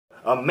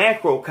a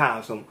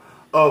macrocosm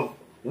of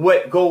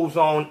what goes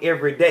on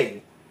every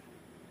day.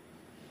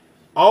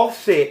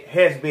 Offset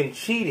has been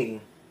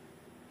cheating.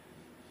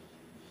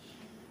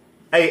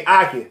 Hey,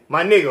 Aki,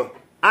 my nigga,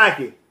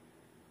 Aki.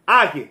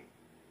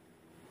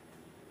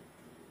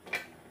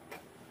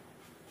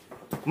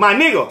 My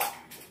nigga,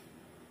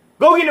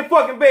 go get in the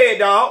fucking bed,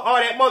 dog. All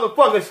that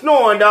motherfucking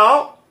snoring,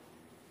 dog.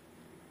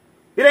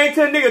 It ain't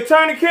till the nigga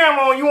turn the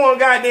camera on, you want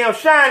to goddamn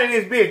shine in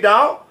this bitch,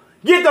 dog.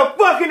 Get the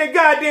fuck in the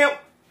goddamn...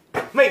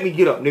 Make me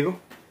get up, nigga.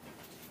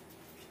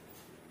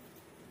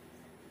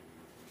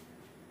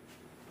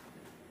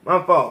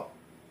 My fault.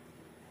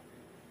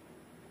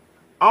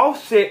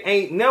 Offset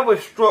ain't never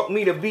struck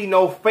me to be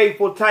no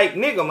faithful type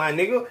nigga, my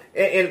nigga.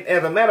 And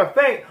as a matter of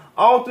fact,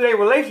 all through their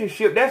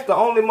relationship, that's the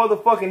only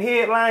motherfucking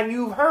headline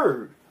you've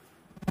heard.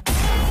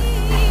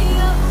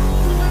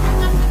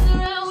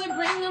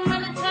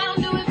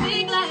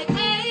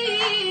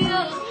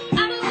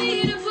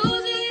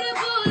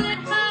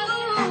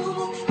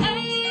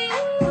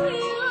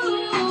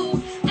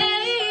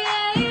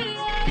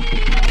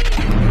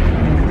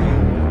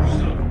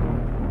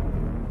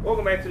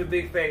 Welcome back to the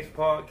Big Facts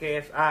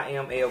Podcast. I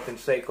am AYO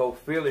CONSACO,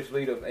 fearless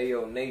leader of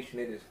AYO Nation.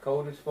 It is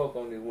cold as fuck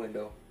on this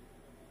window.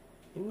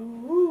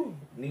 Ooh,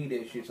 need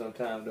that shit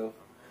sometime though.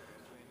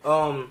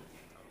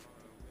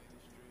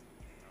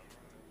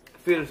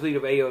 Fearless leader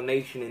of AYO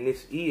Nation, and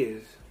this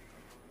is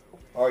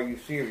Are You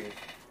Serious?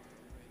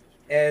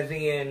 As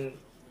in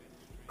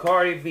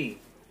Cardi B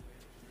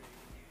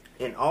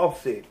and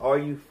Offset, Are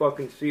You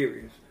Fucking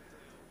Serious?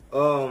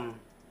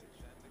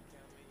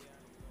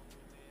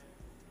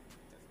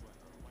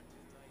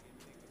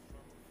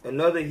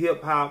 Another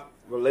hip hop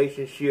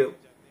relationship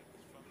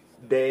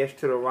dash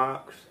to the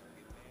rocks.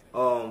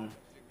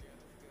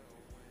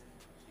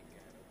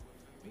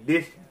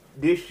 This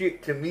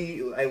shit to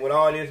me, like with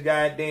all this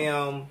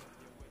goddamn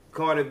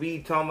Cardi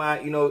B talking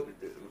about, you know,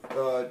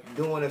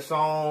 doing a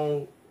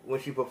song,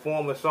 when she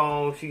perform a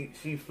song,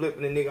 she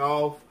flipping the nigga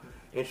off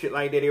and shit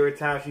like that every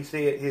time she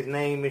said his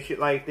name and shit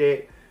like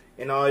that,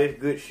 and all this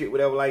good shit,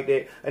 whatever like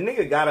that. A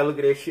nigga gotta look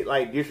at that shit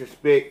like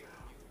disrespect.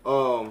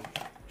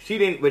 She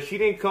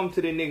didn't come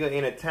to the nigga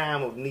in a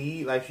time of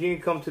need. Like, she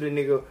didn't come to the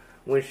nigga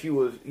when she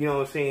was, you know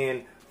what I'm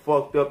saying,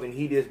 fucked up and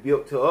he just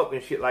built her up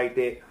and shit like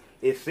that.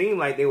 It seemed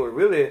like they were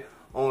really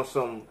on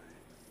some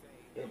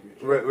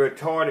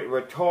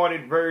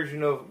retarded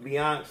version of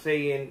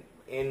Beyonce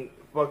and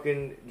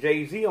fucking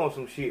Jay-Z on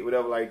some shit,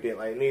 whatever like that.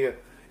 Like, nigga,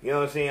 you know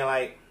what I'm saying?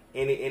 Like,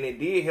 and it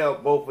did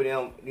help both of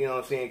them, you know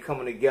what I'm saying,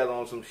 coming together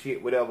on some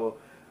shit, whatever.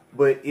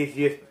 But it's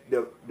just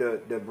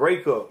the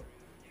breakup.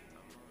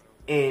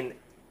 And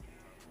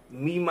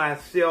me,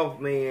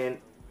 myself, man,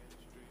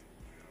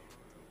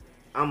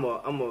 I'm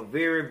a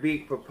very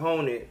big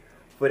proponent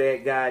for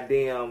that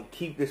goddamn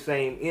keep the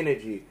same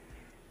energy.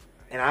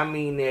 And I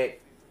mean that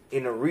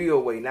in a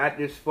real way, not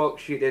this fuck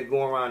shit that's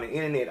going around the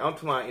internet. I'm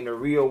talking about in a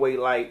real way,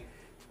 like,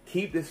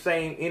 keep the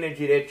same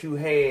energy that you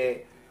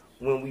had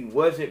when we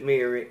wasn't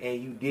married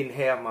and you didn't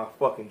have my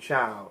fucking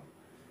child.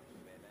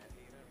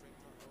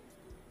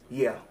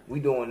 Yeah,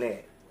 we doing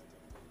that.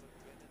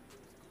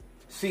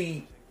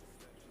 See,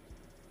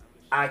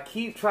 I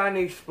keep trying to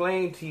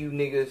explain to you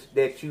niggas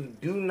that you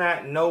do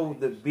not know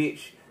the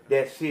bitch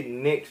that's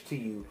sitting next to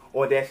you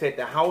or that's at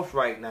the house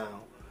right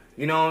now.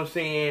 You know what I'm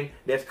saying?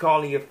 That's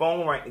calling your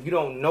phone right now. You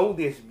don't know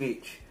this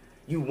bitch.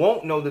 You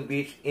won't know the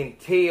bitch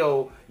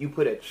until you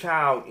put a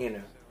child in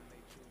her.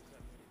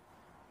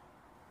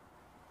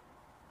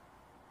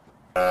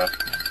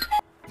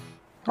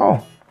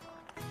 Oh,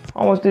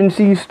 almost didn't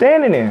see you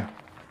standing there.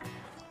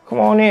 Come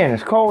on in,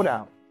 it's cold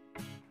out.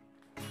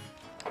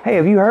 Hey,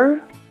 have you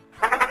heard?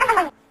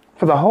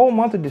 For the whole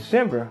month of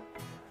December,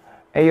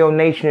 AYO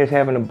Nation is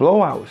having a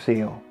blowout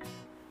sale.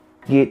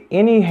 Get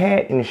any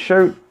hat and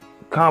shirt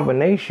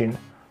combination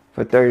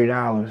for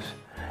 $30.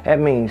 That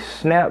means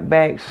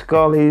snapbacks,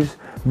 scullies,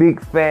 big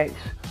facts,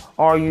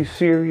 Are You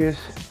Serious?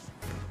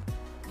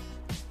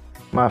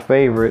 My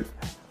favorite,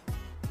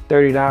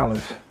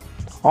 $30.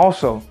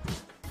 Also,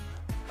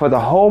 for the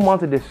whole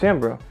month of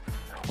December,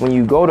 when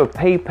you go to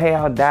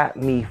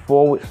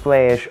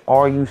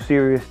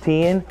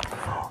paypal.me/RUSerious10,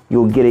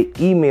 you'll get an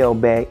email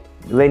back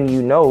letting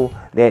you know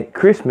that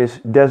Christmas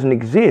doesn't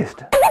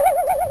exist.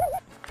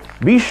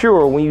 Be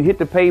sure when you hit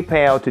the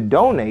PayPal to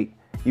donate,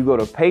 you go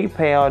to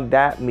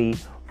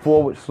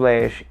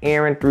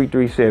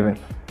paypal.me/Aaron337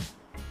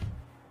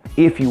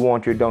 if you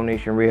want your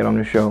donation read on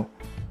the show.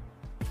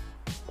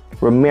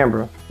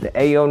 Remember, the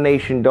AYO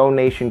Nation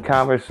donation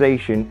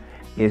conversation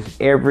is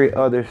every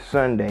other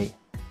Sunday.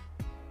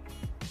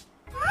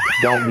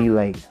 Don't be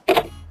late.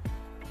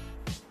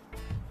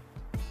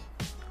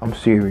 I'm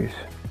serious.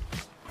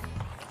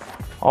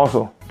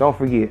 Also, don't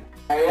forget,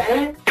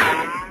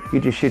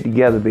 get your shit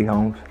together, big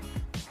homes.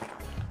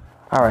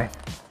 All right,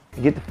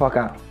 get the fuck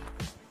out.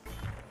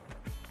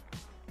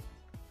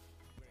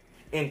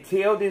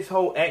 Until this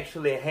hoe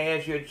actually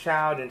has your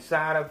child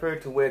inside of her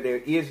to where there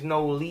is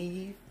no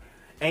leave,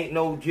 ain't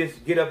no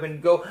just get up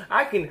and go.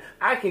 I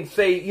can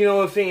say, you know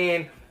what I'm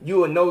saying, you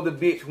will know the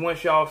bitch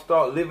once y'all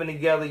start living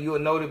together. You will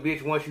know the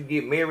bitch once you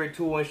get married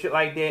to her and shit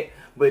like that.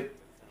 But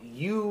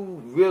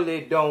you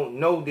really don't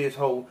know this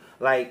hoe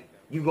like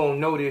you gonna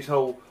know this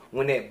hoe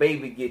when that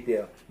baby get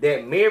there.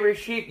 That marriage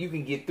shit, you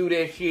can get through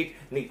that shit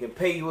and they can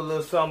pay you a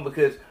little something,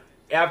 because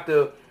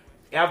after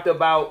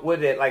about, what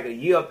is that, like a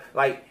year,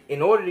 like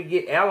in order to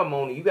get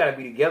alimony, you gotta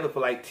be together for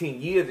like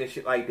 10 years and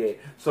shit like that.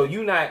 So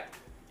you not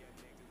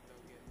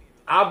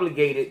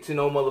obligated to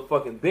no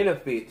motherfucking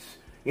benefits,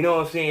 you know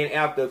what I'm saying,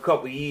 after a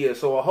couple years.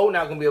 So a hoe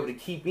not gonna be able to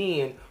keep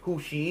in who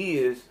she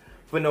is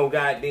for no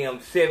goddamn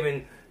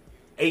 7-8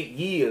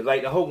 years.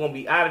 Like the hoe gonna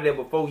be out of there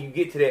before you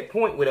get to that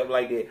point, whatever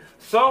like that.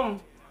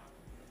 Some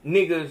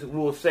niggas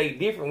will say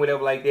different,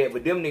 whatever like that,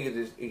 but them niggas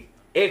is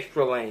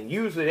extra lame.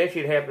 Usually that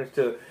shit happens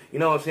to, you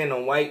know what I'm saying,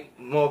 them white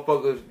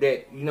motherfuckers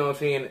that, you know what I'm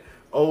saying,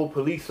 old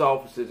police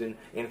officers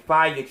and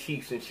fire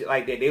chiefs and shit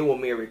like that. They were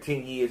married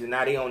 10 years and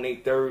now they on their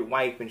third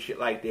wife and shit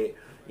like that.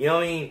 You know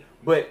what I mean?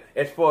 But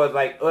as far as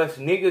like us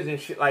niggas and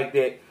shit like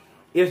that,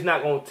 it's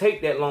not going to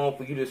take that long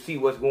for you to see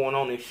what's going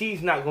on, and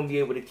she's not going to be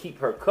able to keep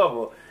her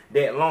cover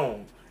that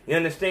long. You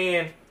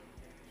understand?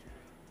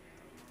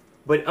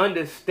 But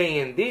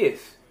understand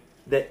this.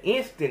 The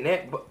instant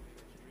that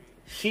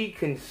she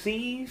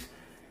conceives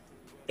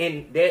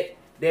and that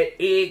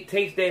egg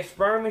takes that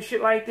sperm and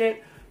shit like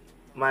that,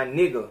 my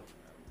nigga,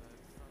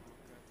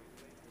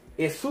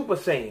 it's Super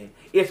Saiyan.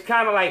 It's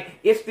kind of like,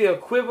 it's the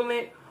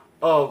equivalent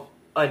of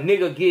a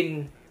nigga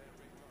getting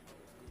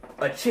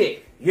a check.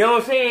 You know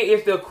what I'm saying?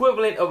 It's the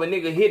equivalent of a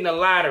nigga hitting a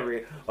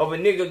lottery, of a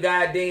nigga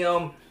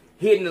goddamn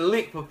hitting a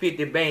lick for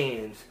 50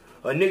 bands.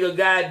 A nigga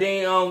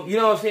goddamn, you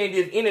know what I'm saying,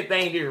 just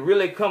anything just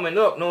really coming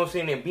up, you know what I'm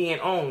saying, and being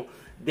on.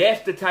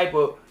 That's the type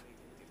of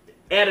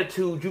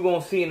attitude you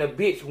gonna see in a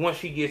bitch once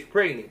she gets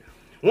pregnant.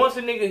 Once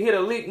a nigga hit a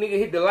lick, nigga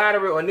hit the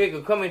lottery, or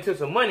nigga come into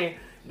some money,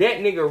 that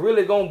nigga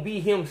really gonna be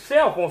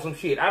himself on some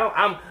shit.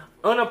 I'm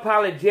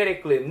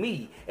unapologetically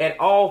me at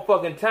all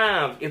fucking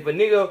times. If a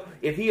nigga,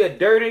 if he a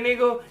dirty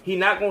nigga, he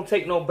not gonna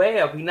take no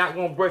bath. He not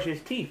gonna brush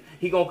his teeth.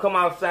 He gonna come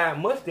outside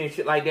musty and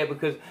shit like that,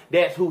 because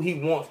that's who he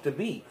wants to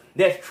be.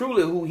 That's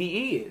truly who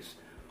he is.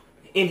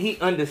 And he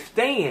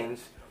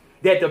understands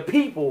that the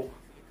people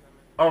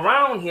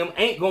around him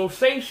ain't gonna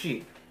say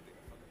shit,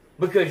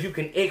 because you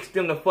can X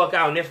them the fuck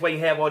out. And that's why you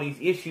have all these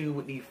issues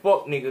with these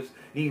fuck niggas,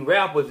 these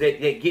rappers that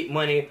get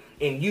money,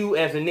 and you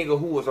as a nigga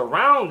who was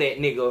around that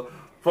nigga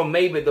from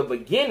maybe the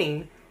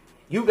beginning,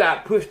 you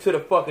got pushed to the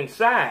fucking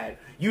side.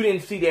 You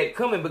didn't see that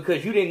coming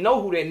because you didn't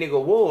know who that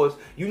nigga was.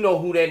 You know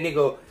who that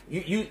nigga,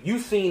 you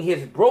seen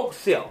his broke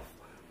self.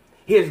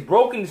 His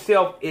broken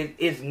self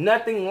is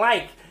nothing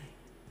like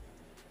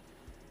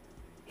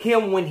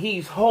him when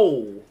he's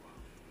whole.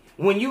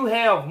 When you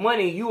have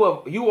money, you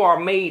are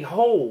made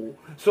whole.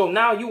 So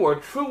now you are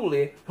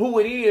truly who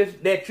it is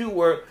that you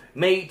were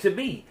made to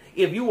be.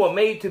 If you were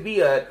made to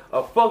be a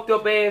fucked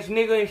up ass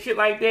nigga and shit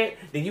like that,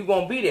 then you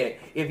gonna be that.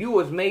 If you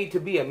was made to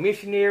be a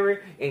missionary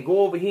and go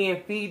over here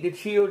and feed the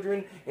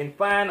children and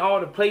find all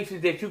the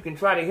places that you can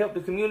try to help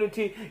the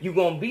community, you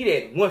gonna be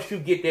that once you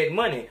get that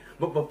money.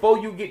 But before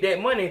you get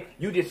that money,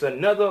 you just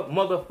another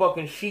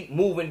motherfucking sheep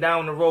moving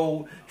down the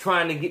road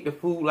trying to get the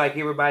food like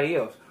everybody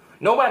else.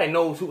 Nobody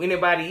knows who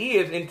anybody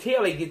is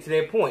until they get to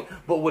that point.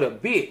 But with a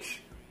bitch,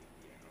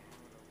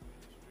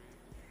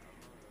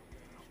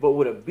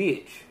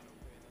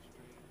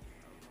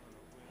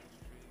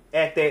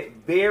 at that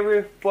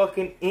very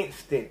fucking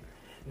instant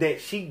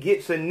that she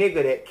gets a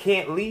nigga that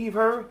can't leave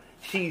her,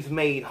 she's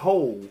made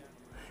whole.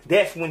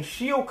 That's when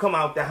she'll come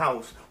out the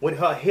house with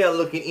her hair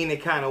looking any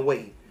kind of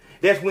way.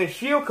 That's when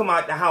she'll come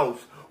out the house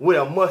with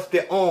a musty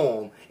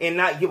arm and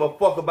not give a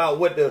fuck about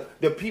what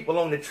the people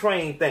on the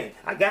train think.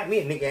 I got me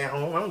a nigga at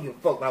home. I don't give a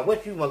fuck about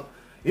what you want.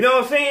 You know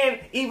what I'm saying?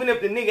 Even if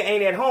the nigga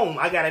ain't at home,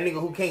 I got a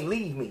nigga who can't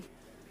leave me.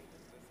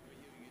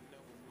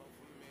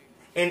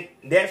 And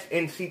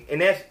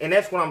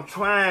that's what I'm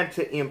trying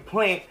to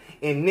implant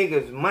in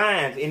niggas'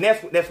 minds. And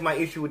that's my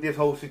issue with this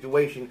whole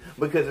situation,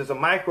 because it's a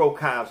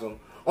microcosm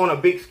on a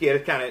big scale.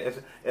 It's kind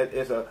of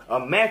it's a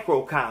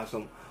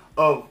macrocosm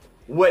of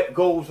what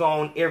goes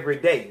on every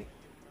day.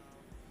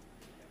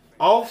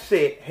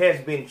 Offset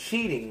has been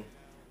cheating.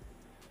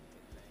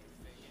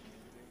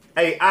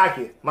 Hey,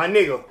 Aki, my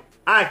nigga,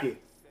 Aki.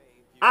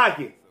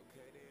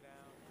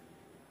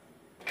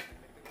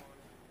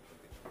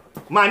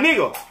 My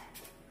nigga.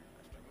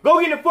 Go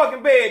get in the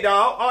fucking bed,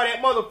 dog. All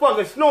that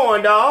motherfucking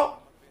snoring, dog.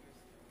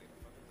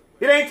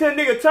 It ain't till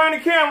nigga turn the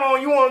camera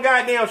on, you want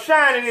goddamn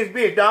shine in this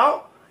bitch,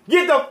 dog.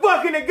 Get the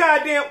fuck in the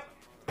goddamn...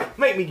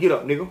 Make me get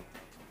up, nigga.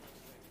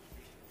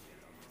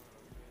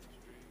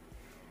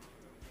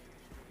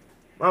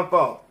 My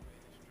fault.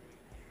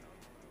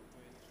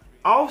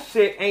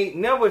 Offset ain't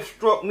never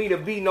struck me to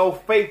be no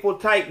faithful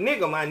type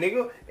nigga, my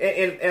nigga.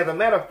 And as a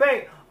matter of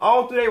fact,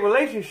 all through their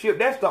relationship,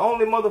 that's the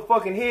only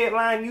motherfucking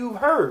headline you've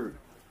heard.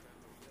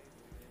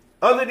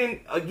 Other than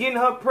getting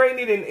her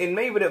pregnant and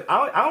maybe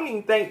I don't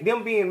even think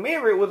them being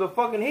married was a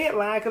fucking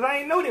headline, because I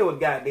didn't know they was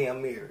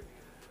goddamn married.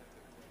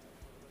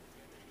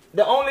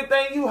 The only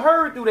thing you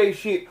heard through they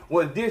shit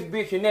was this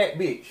bitch and that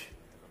bitch.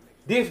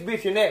 This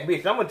bitch and that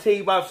bitch. I'm going to tell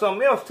you about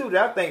something else too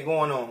that I think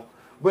going on.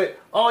 But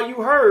all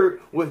you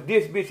heard was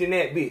this bitch and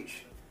that bitch.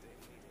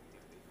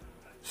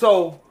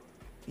 So,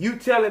 you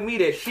telling me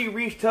that she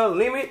reached her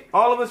limit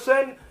all of a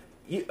sudden?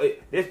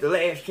 This the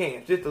last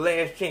chance. This the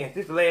last chance.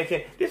 This the last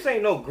chance. This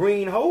ain't no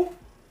green hoe.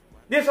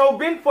 This hoe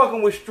been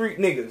fucking with street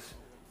niggas.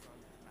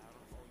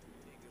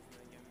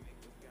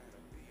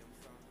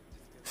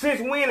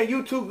 Since when are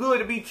you too good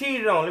to be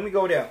cheated on? Let me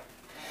go there.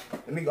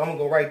 I'm gonna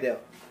go right there.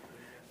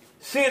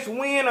 Since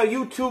when are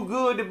you too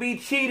good to be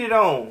cheated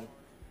on?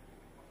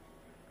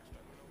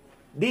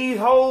 These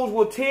hoes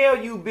will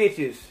tell you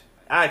bitches.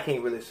 I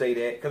can't really say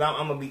that because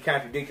I'm gonna be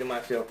contradicting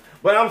myself.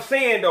 But I'm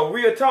saying though,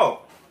 real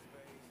talk.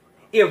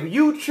 If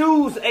you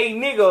choose a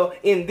nigga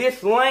in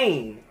this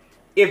lane,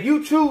 if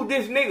you choose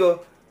this nigga,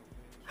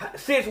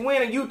 since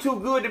when are you too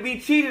good to be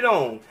cheated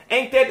on?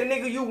 Ain't that the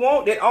nigga you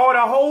want, that all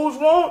the hoes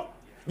want?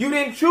 You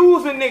didn't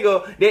choose a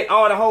nigga that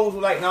all the hoes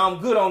were like, nah,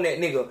 I'm good on that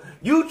nigga.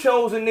 You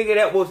chose a nigga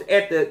that was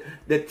at the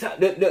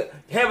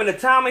having the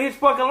time of his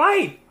fucking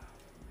life.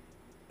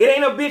 It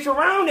ain't a bitch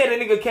around that a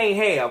nigga can't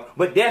have.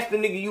 But that's the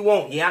nigga you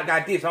want. Yeah, I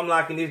got this. I'm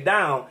locking this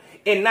down.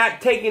 And not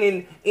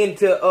taking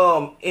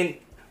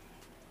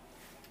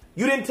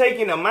you didn't take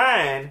into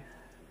mind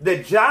the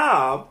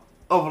job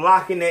of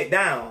locking that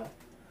down.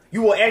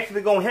 You are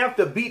actually going to have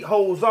to beat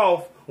hoes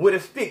off with a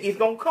stick. It's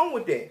going to come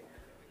with that.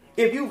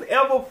 If you've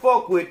ever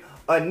fucked with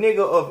a nigga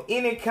of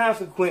any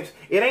consequence,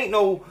 it ain't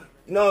no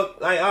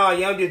like, oh,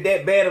 yeah, I'm just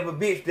that bad of a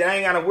bitch that I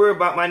ain't got to worry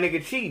about my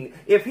nigga cheating.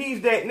 If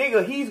he's that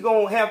nigga, he's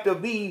going to have to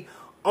be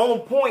on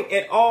point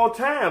at all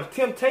times.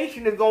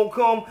 Temptation is going to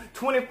come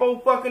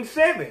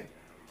 24/7.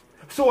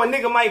 So a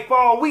nigga might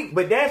fall weak,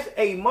 but that's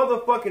a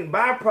motherfucking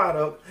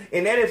byproduct,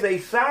 and that is a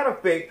side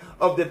effect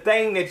of the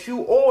thing that you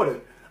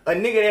ordered. A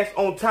nigga that's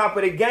on top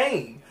of the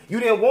game. You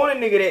didn't want a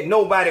nigga that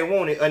nobody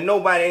wanted, a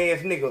nobody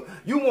ass nigga.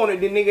 You wanted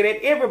the nigga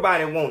that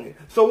everybody wanted.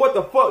 So what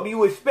the fuck do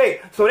you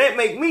expect? So that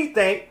make me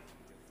think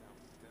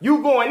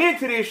you going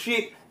into this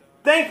shit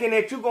thinking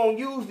that you gonna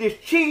use this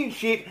cheating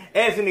shit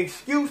as an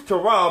excuse to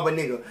rob a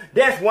nigga.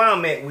 That's why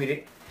I'm at with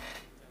it.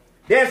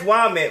 That's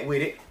why I'm at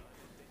with it.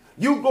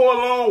 You go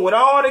along with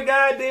all the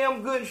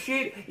goddamn good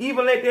shit,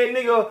 even let that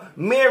nigga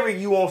marry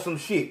you on some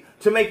shit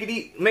to make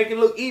it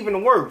look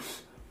even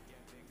worse.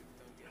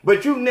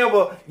 But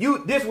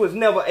this was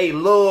never a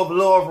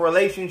love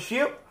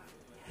relationship.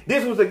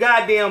 This was a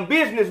goddamn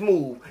business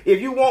move.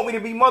 If you want me to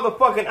be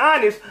motherfucking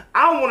honest,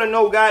 I want to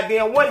know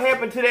goddamn what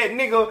happened to that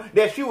nigga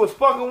that she was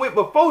fucking with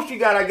before she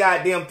got her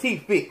goddamn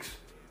teeth fixed.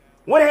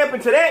 What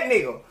happened to that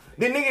nigga?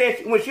 The nigga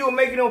that when she was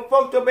making them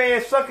fucked up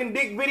ass sucking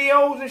dick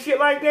videos and shit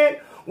like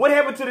that? What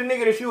happened to the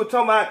nigga that she was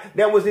talking about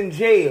that was in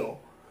jail?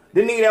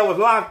 The nigga that was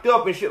locked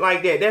up and shit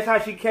like that. That's how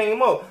she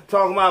came up.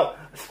 Talking about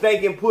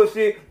stinking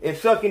pussy and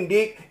sucking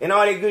dick and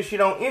all that good shit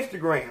on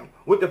Instagram.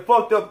 With the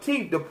fucked up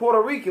teeth. The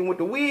Puerto Rican with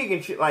the wig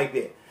and shit like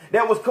that.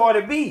 That was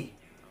Cardi B.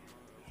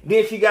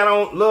 Then she got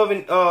on Love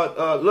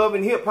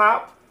and Hip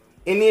Hop.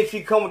 And then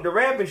she come with the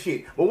rapping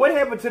shit. But what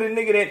happened to the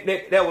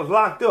nigga that was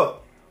locked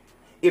up?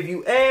 If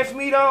you ask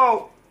me,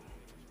 dog.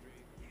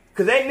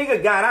 Because that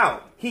nigga got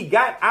out. He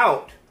got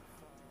out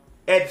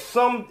at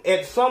some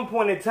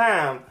point in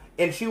time.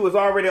 And she was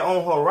already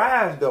on her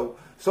rise, though.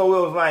 So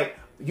it was like,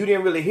 you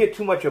didn't really hear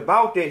too much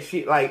about that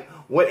shit. Like,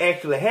 what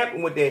actually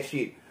happened with that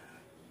shit.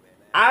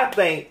 I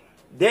think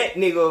that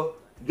nigga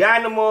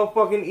got in the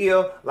motherfucking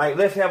ear, like,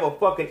 let's have a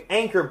fucking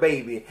anchor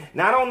baby.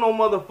 Now, I don't know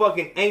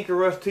motherfucking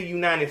anchor us to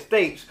United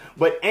States,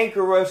 but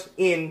anchor us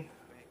in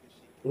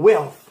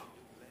wealth.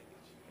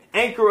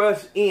 Anchor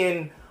us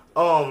in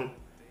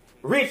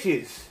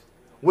riches.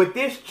 With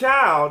this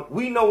child,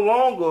 we no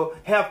longer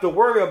have to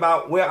worry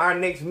about where our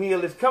next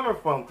meal is coming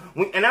from.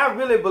 And I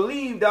really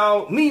believe,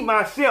 dog, me,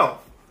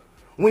 myself,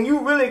 when you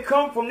really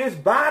come from this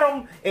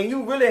bottom and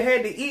you really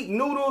had to eat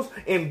noodles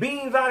and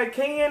beans out of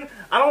can,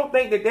 I don't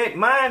think that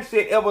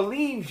mindset ever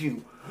leaves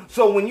you.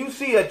 So when you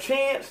see a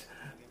chance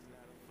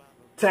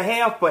to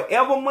have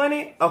forever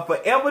money, a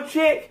forever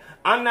check,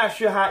 I'm not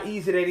sure how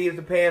easy that is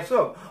to pass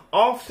up.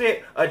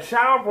 Offset, a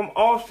child from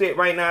Offset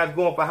right now is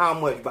going for how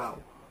much,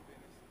 about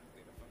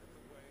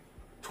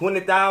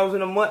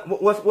 $20,000 a month.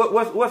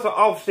 What's an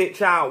Offset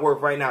child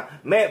worth right now?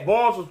 Matt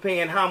Barnes was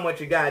paying how much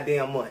a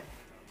goddamn month?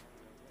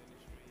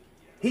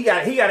 He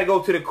got to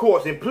go to the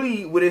courts and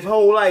plead with his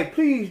whole life.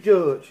 Please,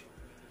 judge.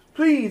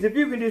 Please, if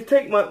you can just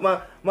take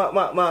my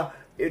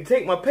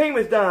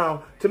payments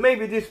down to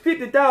maybe just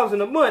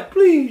 $50,000 a month.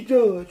 Please,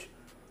 judge.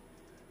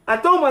 I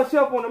throw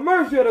myself on the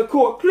mercy of the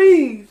court.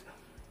 Please.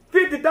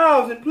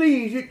 $50,000,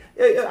 please.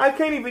 I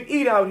can't even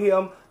eat out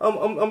here.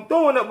 I'm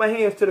throwing up my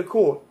hands to the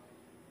court.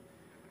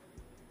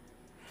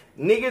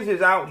 Niggas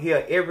is out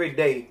here every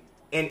day,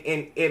 and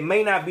it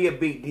may not be a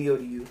big deal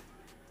to you.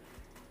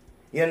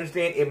 You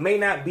understand? It may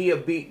not be a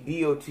big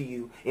deal to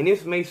you. And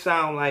this may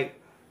sound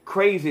like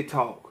crazy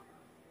talk.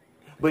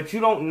 But you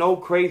don't know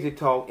crazy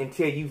talk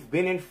until you've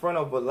been in front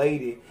of a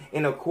lady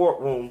in a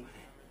courtroom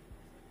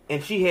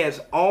and she has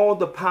all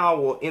the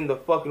power in the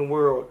fucking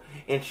world,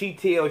 and she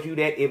tells you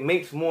that it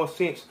makes more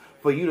sense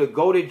for you to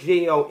go to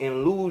jail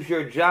and lose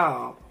your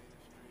job,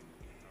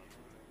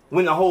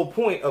 when the whole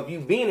point of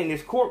you being in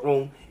this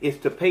courtroom is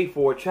to pay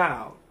for a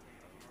child.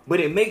 But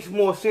it makes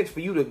more sense for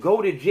you to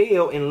go to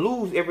jail and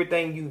lose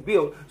everything you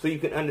built so you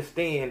can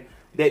understand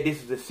that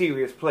this is a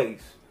serious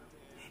place.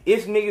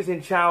 It's niggas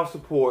in child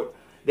support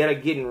that are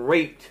getting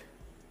raped,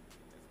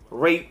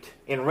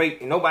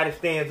 and nobody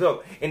stands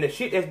up. And the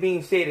shit that's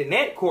being said in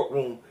that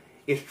courtroom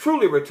is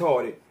truly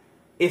retarded.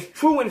 It's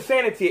true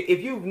insanity. If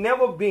you've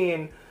never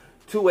been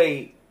to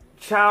a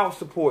child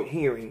support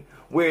hearing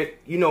where,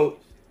 you know,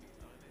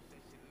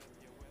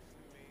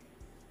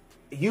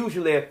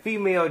 usually a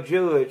female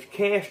judge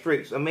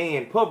castrates a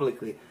man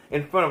publicly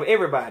in front of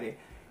everybody,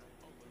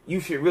 you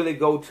should really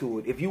go to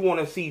it. If you want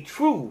to see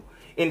true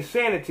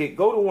insanity,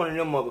 go to one of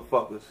them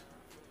motherfuckers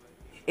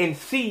and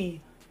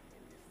see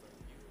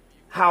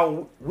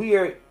how we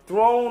are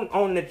thrown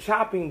on the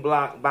chopping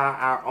block by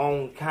our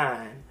own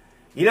kind.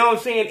 You know what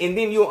I'm saying? And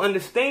then you'll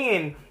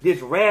understand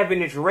this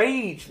ravenous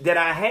rage that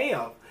I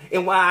have,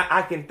 and why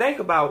I can think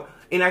about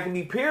and I can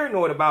be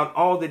paranoid about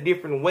all the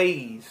different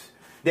ways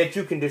that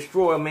you can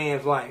destroy a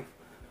man's life,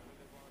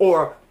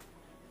 or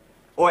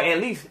at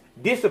least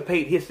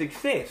dissipate his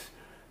success.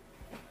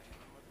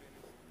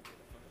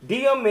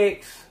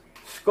 DMX,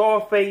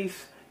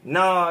 Scarface,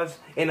 Nas,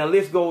 and the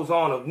list goes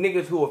on of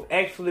niggas who have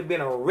actually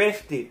been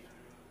arrested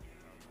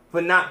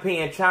for not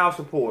paying child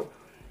support.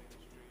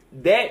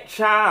 That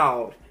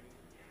child,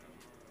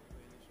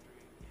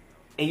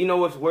 and you know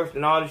what's worse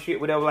than all the shit,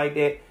 whatever like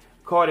that?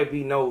 Cardi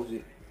B knows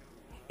it.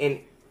 And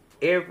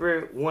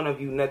every one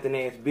of you nothing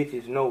ass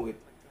bitches know it.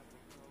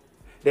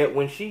 That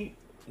when she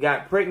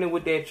got pregnant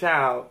with that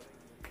child,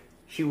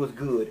 she was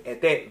good.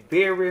 At that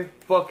very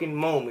fucking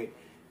moment,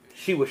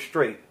 she was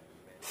straight.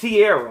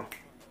 Sierra,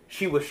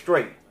 she was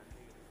straight.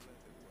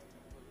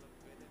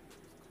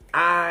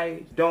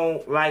 I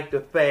don't like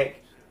the fact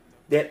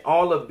that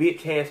all a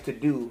bitch has to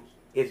do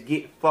is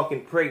get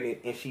fucking pregnant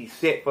and she's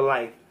set for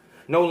life.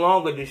 No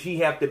longer does she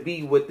have to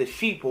be with the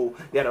sheeple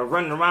that are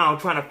running around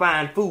trying to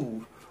find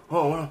food.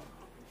 Oh,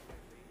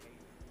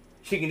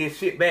 she can just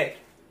sit back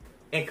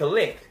and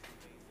collect.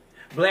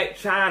 Black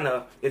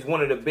China is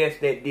one of the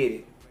best that did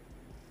it.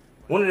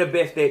 One of the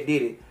best that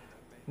did it.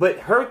 But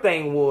her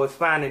thing was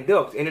finding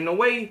ducks. And in a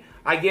way,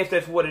 I guess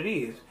that's what it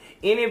is.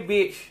 Any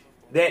bitch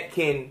that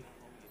can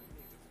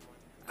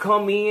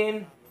come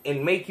in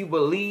and make you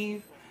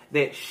believe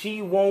that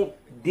she won't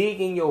dig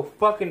in your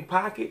fucking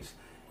pockets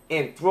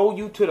and throw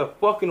you to the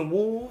fucking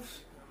wolves.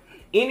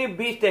 Any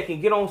bitch that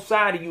can get on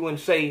side of you and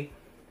say,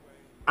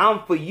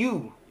 I'm for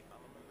you.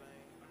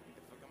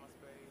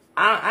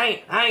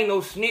 I ain't no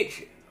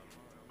snitch.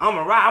 I'm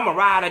a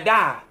ride or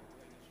die.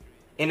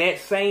 And that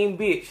same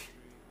bitch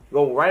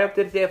go right up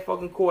to that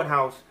fucking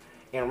courthouse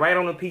and write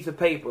on a piece of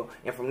paper.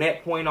 And from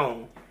that point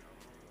on,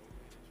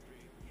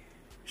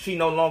 she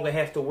no longer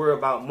has to worry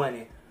about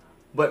money.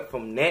 But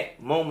from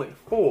that moment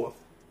forth,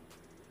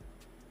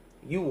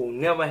 you will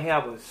never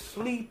have a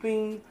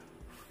sleeping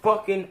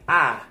fucking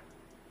eye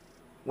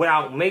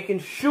without making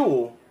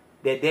sure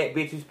that that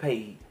bitch is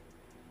paid.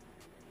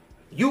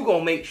 You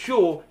gonna make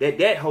sure that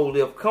that hoe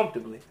live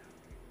comfortably.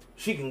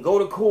 She can go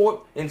to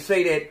court and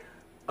say that,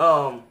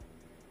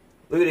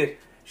 look at this.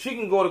 She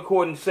can go to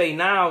court and say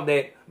now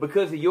that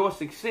because of your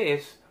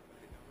success,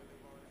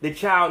 the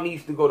child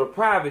needs to go to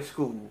private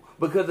school.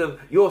 Because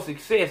of your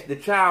success, the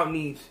child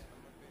needs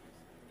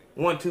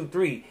 1, 2,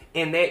 3.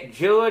 And that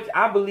judge,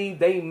 I believe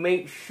they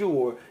make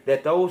sure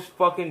that those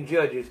fucking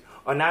judges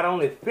are not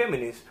only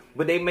feminists,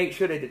 but they make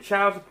sure that the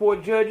child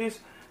support judges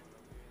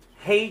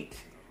hate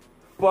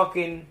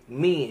fucking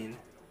men.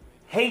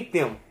 Hate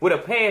them with a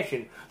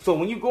passion. So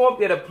when you go up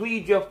there to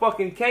plead your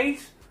fucking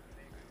case,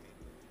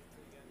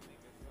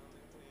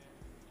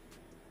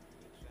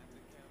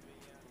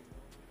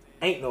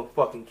 ain't no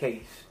fucking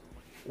case.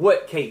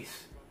 What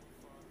case?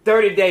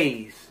 30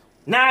 days,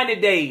 90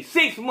 days,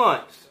 6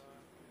 months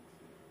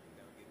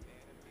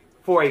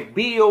for a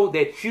bill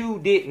that you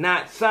did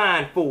not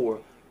sign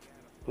for.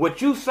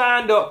 What you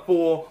signed up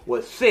for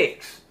was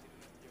sex.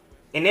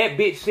 And that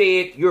bitch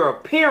said, you're a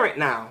parent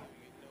now.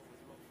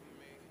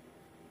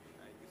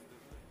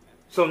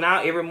 So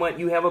now every month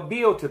you have a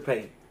bill to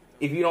pay.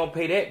 If you don't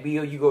pay that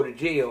bill, you go to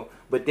jail.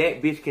 But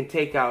that bitch can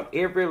take out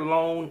every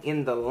loan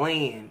in the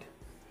land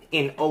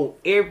and owe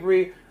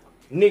every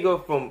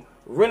nigga from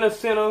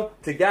Rent-A-Center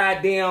to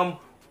goddamn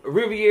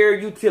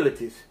Riviera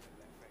Utilities.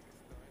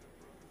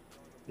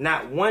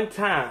 Not one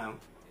time,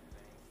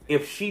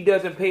 if she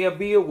doesn't pay a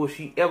bill, will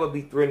she ever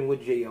be threatened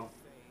with jail.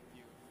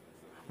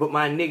 But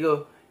my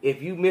nigga,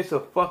 if you miss a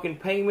fucking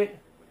payment,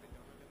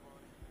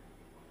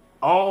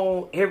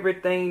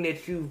 everything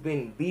that you've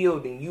been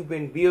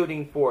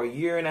building for a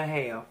year and a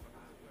half,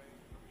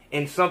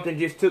 and something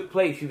just took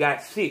place, you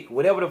got sick,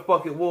 whatever the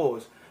fuck it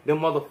was, them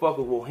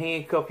motherfuckers will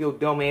handcuff your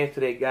dumb ass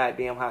to that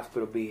goddamn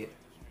hospital bed.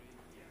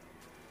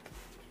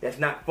 That's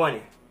not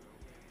funny.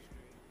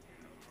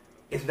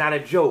 It's not a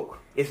joke.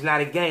 It's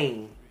not a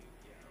game.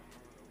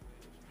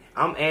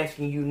 I'm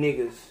asking you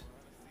niggas,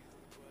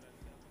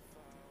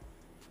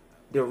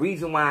 the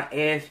reason why I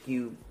ask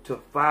you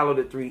to follow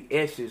the 3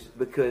 S's,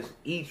 because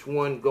each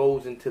one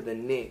goes into the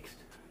next.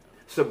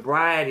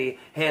 Sobriety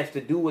has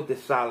to do with the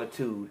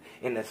solitude,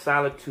 and the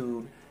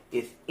solitude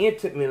is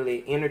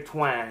intimately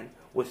intertwined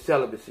with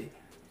celibacy.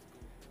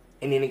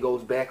 And then it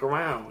goes back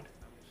around.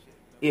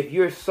 If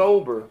you're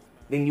sober,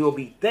 then you'll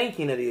be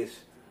thinking of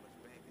this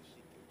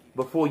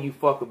before you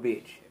fuck a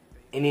bitch.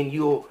 And then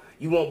you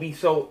won't be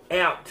so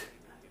apt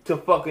to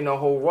fucking a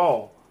whole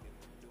raw.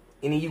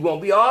 And then you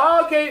won't be,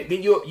 oh, okay.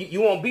 Then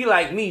you won't be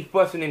like me,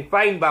 fussing and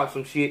fighting about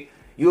some shit.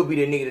 You'll be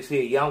the nigga that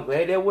said, yeah, I'm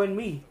glad that wasn't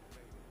me.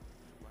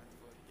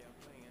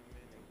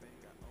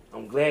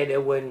 I'm glad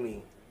that wasn't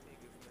me.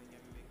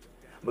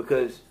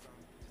 Because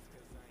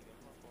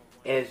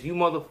as you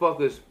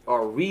motherfuckers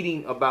are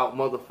reading about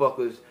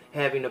motherfuckers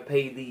having to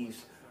pay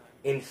these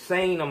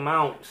insane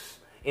amounts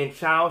in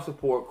child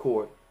support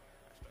court,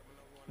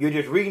 you're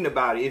just reading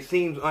about it. It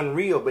seems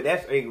unreal, but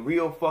that's a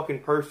real fucking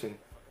person.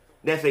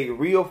 That's a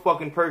real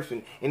fucking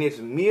person. And it's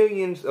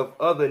millions of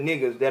other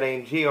niggas that are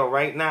in jail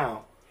right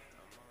now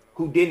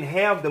who didn't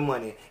have the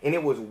money. And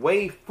it was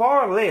way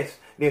far less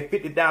than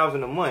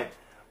 $50,000 a month.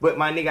 But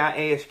my nigga,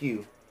 I ask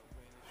you,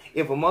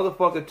 if a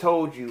motherfucker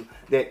told you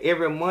that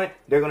every month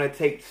they're going to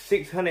take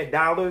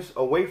 $600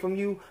 away from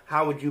you,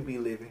 how would you be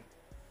living?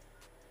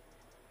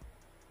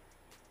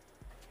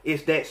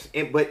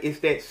 But it's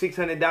that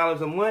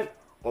 $600 a month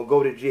or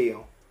go to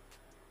jail.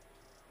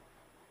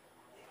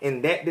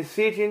 And that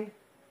decision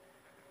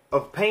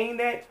of paying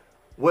that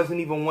wasn't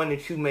even one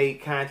that you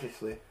made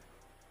consciously.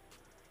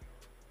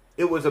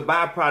 It was a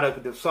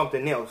byproduct of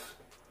something else.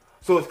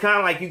 So it's kind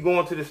of like you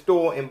going to the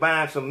store and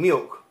buying some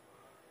milk.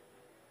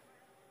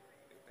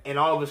 And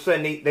all of a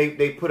sudden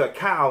they put a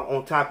cow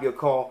on top of your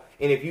car.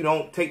 And if you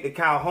don't take the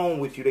cow home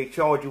with you, they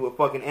charge you with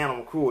fucking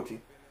animal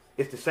cruelty.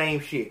 It's the same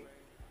shit.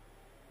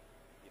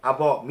 I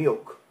bought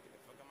milk.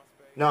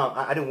 No,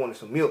 I didn't want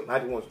some milk. I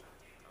ain't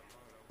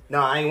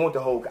want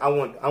the whole. I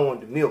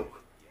wanted the milk.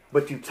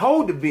 But you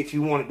told the bitch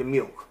you wanted the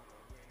milk.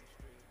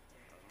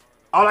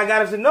 All I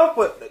got is enough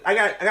for. I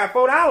got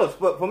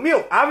 $4 for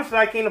milk. Obviously,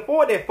 I can't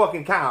afford that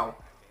fucking cow.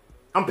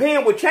 I'm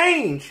paying with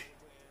change.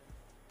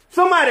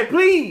 Somebody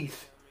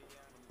please.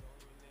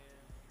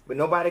 But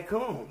nobody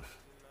comes.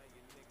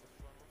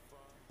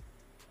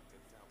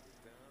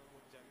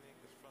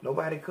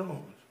 Nobody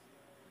comes.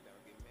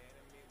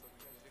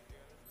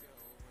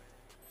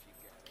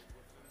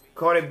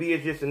 Cardi B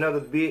is just another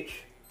bitch.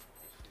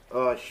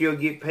 She'll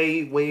get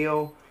paid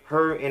well.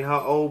 Her and her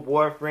old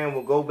boyfriend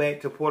will go back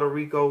to Puerto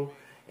Rico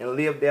and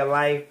live their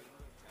life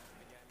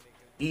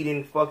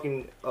eating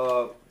fucking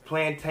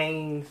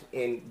plantains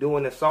and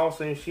doing the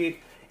salsa and shit.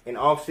 And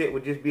Offset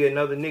would just be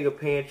another nigga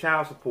paying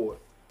child support.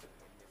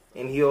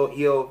 And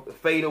he'll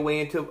fade away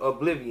into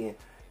oblivion,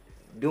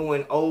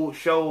 doing old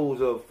shows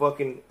of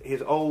fucking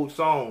his old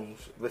songs,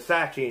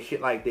 Versace and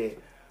shit like that.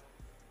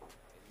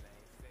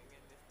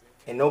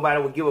 And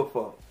nobody would give a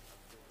fuck.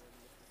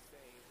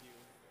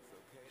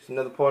 It's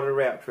another part of the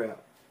rap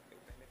trap.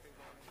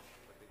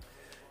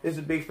 This is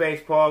a Big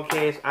Facts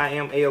Podcast. I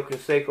am AYO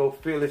CONSACO,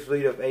 fearless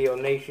leader of AYO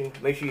Nation.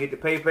 Make sure you hit the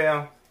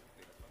PayPal.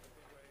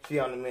 See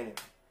y'all in a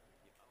minute.